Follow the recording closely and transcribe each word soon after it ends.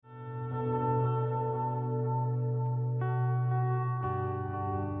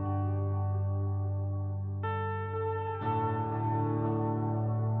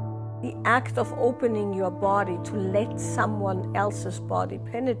the act of opening your body to let someone else's body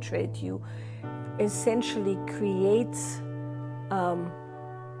penetrate you essentially creates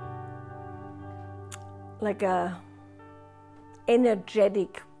like a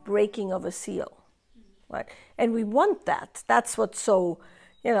energetic breaking of a seal, right? And we want that. That's what's so,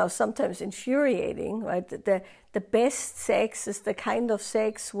 sometimes infuriating, right? The best sex is the kind of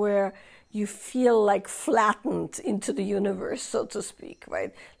sex where you feel like flattened into the universe, so to speak,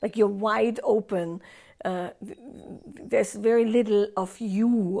 right? Like you're wide open. There's very little of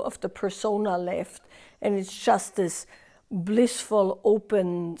you, of the persona left, and it's just this blissful,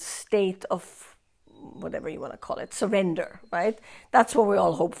 open state of whatever you want to call it, surrender, right? That's what we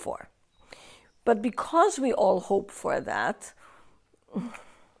all hope for. But because we all hope for that,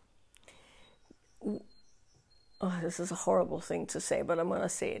 this is a horrible thing to say, but I'm going to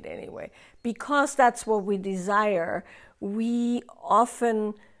say it anyway. Because that's what we desire, we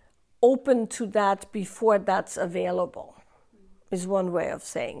often open to that before that's available, is one way of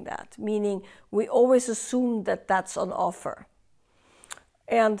saying that. Meaning we always assume that that's on offer.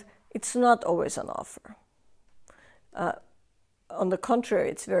 And it's not always on offer. On the contrary,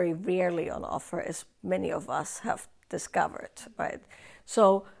 it's very rarely on offer, as many of us have discovered, right?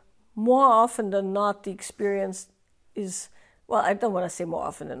 So more often than not, the experience is, well, I don't want to say more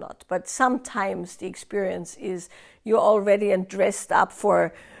often than not, but sometimes the experience is you're already and dressed up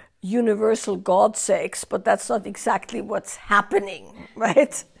for universal God sex, but that's not exactly what's happening,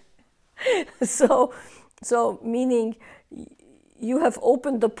 right? So meaning you have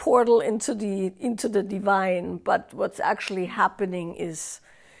opened the portal into the divine, but what's actually happening is,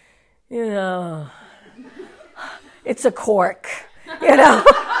 it's a cork,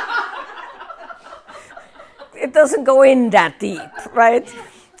 It doesn't go in that deep, right?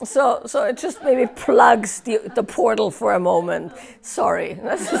 So it just maybe plugs the portal for a moment. Sorry.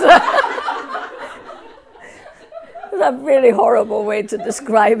 That's a really horrible way to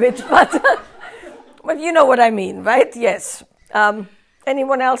describe it, but you know what I mean, right? Yes.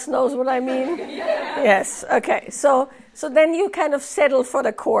 Anyone else knows what I mean? Yes. Okay. So then you kind of settle for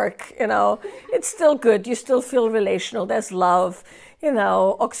the cork. It's still good. You still feel relational. There's love.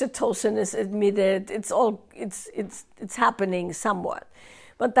 Oxytocin is emitted. It's happening somewhat.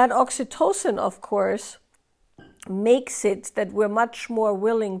 But that oxytocin, of course, makes it that we're much more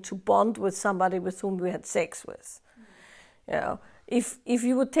willing to bond with somebody with whom we had sex with. If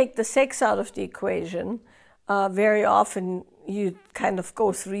you would take the sex out of the equation, very often you kind of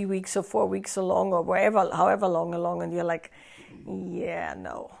go 3 weeks or 4 weeks along or however long along, and you're like, yeah,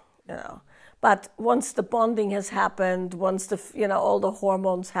 no, But once the bonding has happened, once all the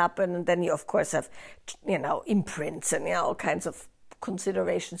hormones happen, and then you of course have, imprints and all kinds of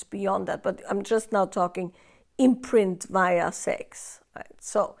considerations beyond that. But I'm just now talking imprint via sex, right?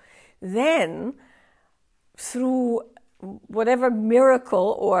 So then, through whatever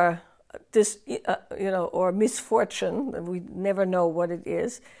miracle or this, or misfortune, we never know what it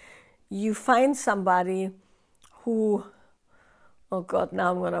is, you find somebody who, oh God,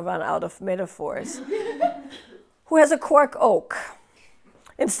 now I'm going to run out of metaphors, who has a cork oak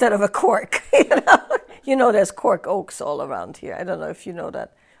instead of a cork. There's cork oaks all around here. I don't know if you know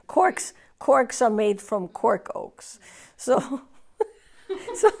that. Corks are made from cork oaks. So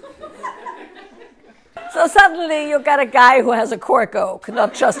suddenly you got a guy who has a cork oak,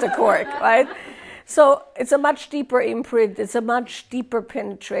 not just a cork, right? So it's a much deeper imprint. It's a much deeper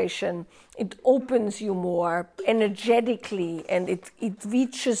penetration. It opens you more energetically, and it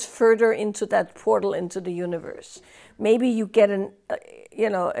reaches further into that portal into the universe. Maybe you get an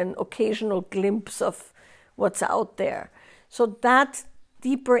occasional glimpse of what's out there. So that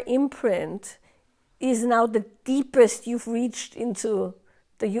deeper imprint is now the deepest you've reached into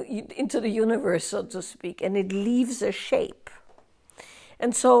the universe, so to speak, and it leaves a shape.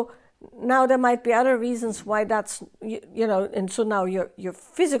 And so now there might be other reasons why that's, and so now your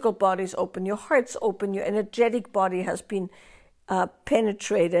physical body's open, your heart's open, your energetic body has been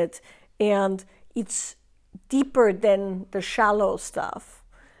penetrated, and it's deeper than the shallow stuff.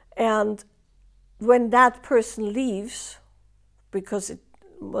 And when that person leaves, because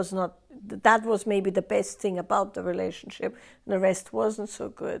that was maybe the best thing about the relationship, and the rest wasn't so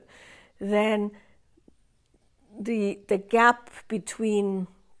good, then the gap between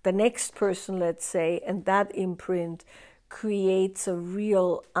the next person, let's say, and that imprint creates a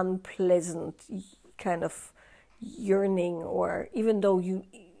real unpleasant kind of yearning, or even though you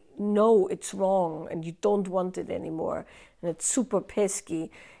know it's wrong and you don't want it anymore and it's super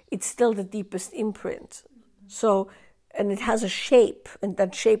pesky, it's still the deepest imprint. So, and it has a shape, and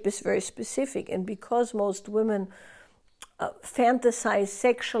that shape is very specific. And because most women fantasize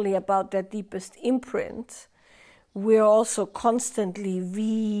sexually about their deepest imprint, we're also constantly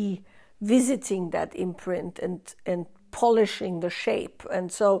revisiting that imprint and polishing the shape.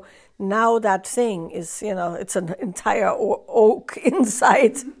 And so now that thing is, it's an entire oak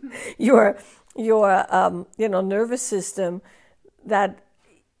inside your nervous system that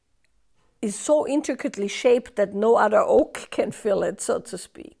is so intricately shaped that no other oak can fill it, so to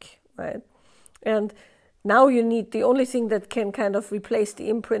speak, right? And now you need, the only thing that can kind of replace the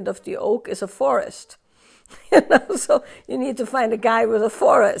imprint of the oak is a forest. So you need to find a guy with a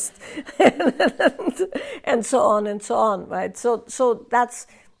forest, and so on, right? So that's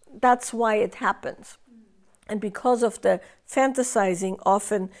why it happens. And because of the fantasizing,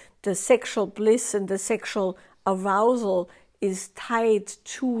 often the sexual bliss and the sexual arousal is tied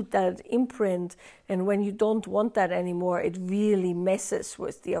to that imprint, and when you don't want that anymore, it really messes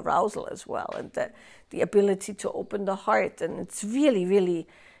with the arousal as well, and the ability to open the heart, and it's really, really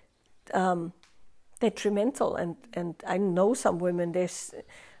detrimental. And I know some women,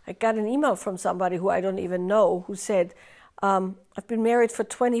 I got an email from somebody who I don't even know, who said, I've been married for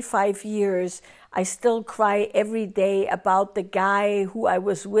 25 years. I still cry every day about the guy who I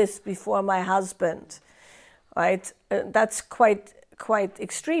was with before my husband. Right? That's quite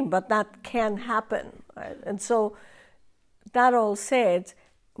extreme, but that can happen. Right? And so that all said,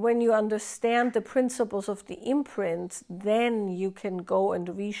 when you understand the principles of the imprint, then you can go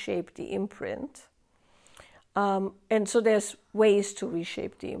and reshape the imprint. And so there's ways to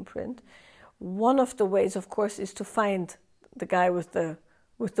reshape the imprint. One of the ways, of course, is to find the guy with the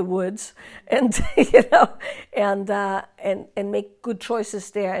woods, and and make good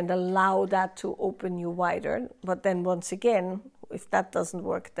choices there, and allow that to open you wider. But then once again, if that doesn't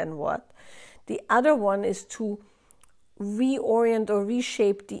work, then what? The other one is to reorient or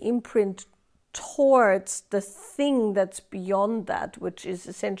reshape the imprint towards the thing that's beyond that, which is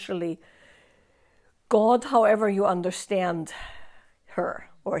essentially God, however you understand her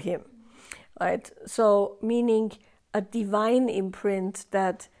or him, right? So meaning a divine imprint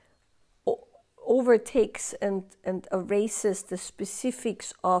that overtakes and erases the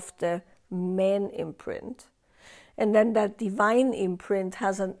specifics of the man imprint. And then that divine imprint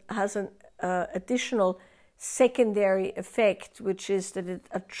has an additional secondary effect, which is that it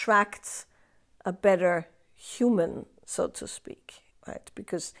attracts a better human, so to speak, right?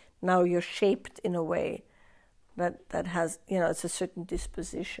 Because now you're shaped in a way that has, it's a certain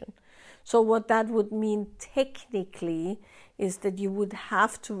disposition. So what that would mean technically is that you would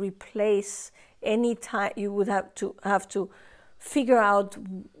have to replace any time, you would have to figure out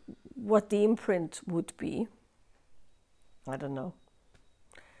what the imprint would be. I don't know.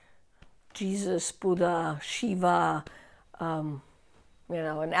 Jesus, Buddha, Shiva, an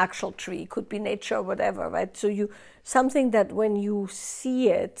actual tree, could be nature, whatever, right? So something that when you see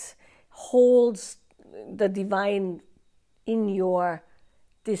it holds the divine in your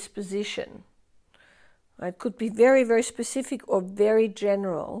disposition. It could be very, very specific or very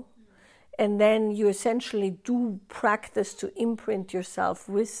general. And then you essentially do practice to imprint yourself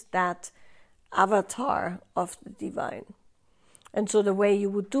with that avatar of the divine. And so the way you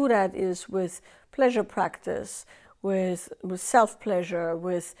would do that is with pleasure practice, with self-pleasure,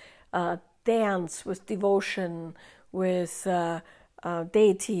 with dance, with devotion, with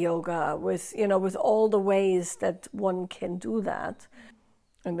deity yoga, with all the ways that one can do that,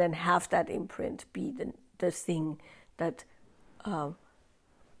 and then have that imprint be the thing that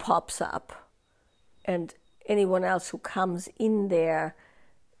pops up, and anyone else who comes in there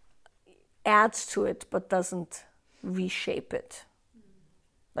adds to it but doesn't reshape it,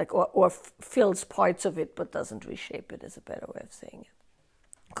 or fills parts of it but doesn't reshape it, is a better way of saying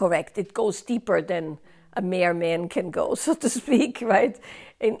it. Correct. It goes deeper than a mere man can go, so to speak, right?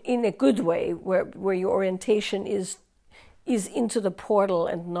 In a good way, where your orientation is into the portal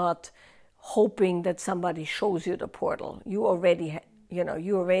and not hoping that somebody shows you the portal. You already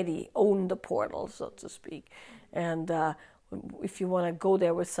own the portal, so to speak. And if you want to go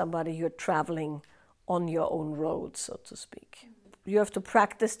there with somebody, you're traveling on your own road, so to speak. You have to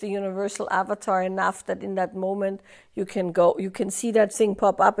practice the universal avatar enough that in that moment you can see that thing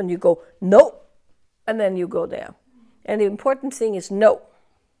pop up and you go, no, and then you go there. And the important thing is no.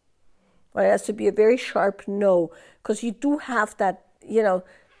 Well, it has to be a very sharp no, because you do have that, you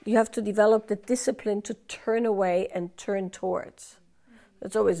have to develop the discipline to turn away and turn towards.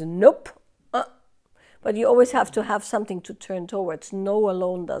 It's always nope, but you always have to have something to turn towards. No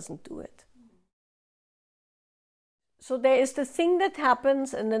alone doesn't do it. So there is the thing that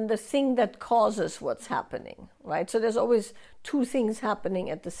happens and then the thing that causes what's happening, right? So there's always two things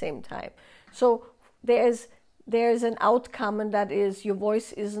happening at the same time. So there's there's an outcome, and that is your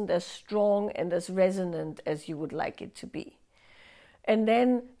voice isn't as strong and as resonant as you would like it to be. And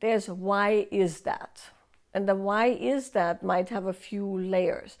then there's why is that? And the why is that might have a few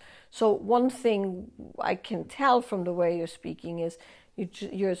layers. So one thing I can tell from the way you're speaking is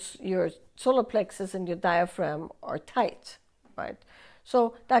your solar plexus and your diaphragm are tight, right?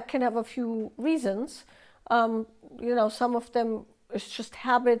 So that can have a few reasons. Some of them is just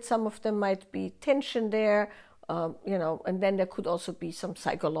habit, some of them might be tension there, and then there could also be some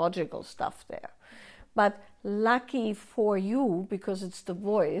psychological stuff there. But lucky for you, because it's the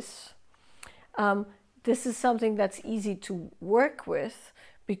voice, this is something that's easy to work with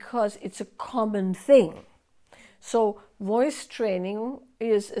because it's a common thing. So voice training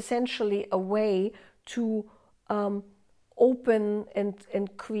is essentially a way to open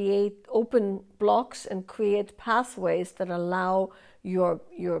and create open blocks and create pathways that allow your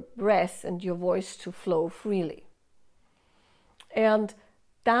breath and your voice to flow freely. And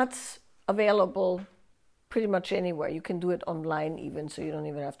that's available pretty much anywhere. You can do it online even, so you don't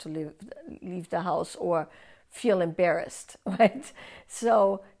even have to leave the house or feel embarrassed, right?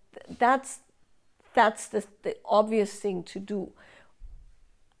 So that's the obvious thing to do.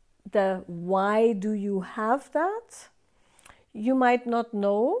 The why do you have that? You might not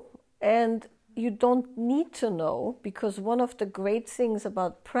know, and you don't need to know, because one of the great things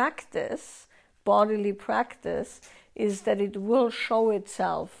about practice, bodily practice, is that it will show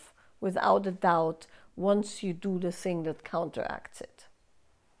itself without a doubt once you do the thing that counteracts it.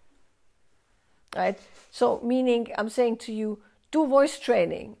 Right? So meaning I'm saying to you, do voice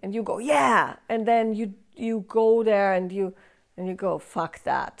training, and you go, yeah, and then you go there and you go, fuck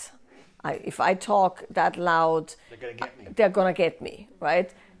that. If I talk that loud, they're gonna get me,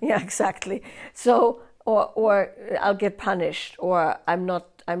 right? Yeah, exactly. So, or I'll get punished, or I'm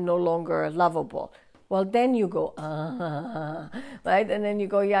no longer lovable. Well, then you go, right? And then you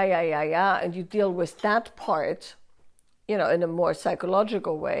go, yeah, and you deal with that part, in a more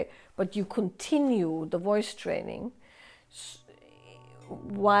psychological way, but you continue the voice training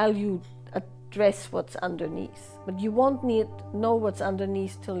while you address what's underneath. But you won't know what's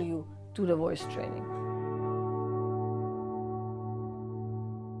underneath till you do the voice training.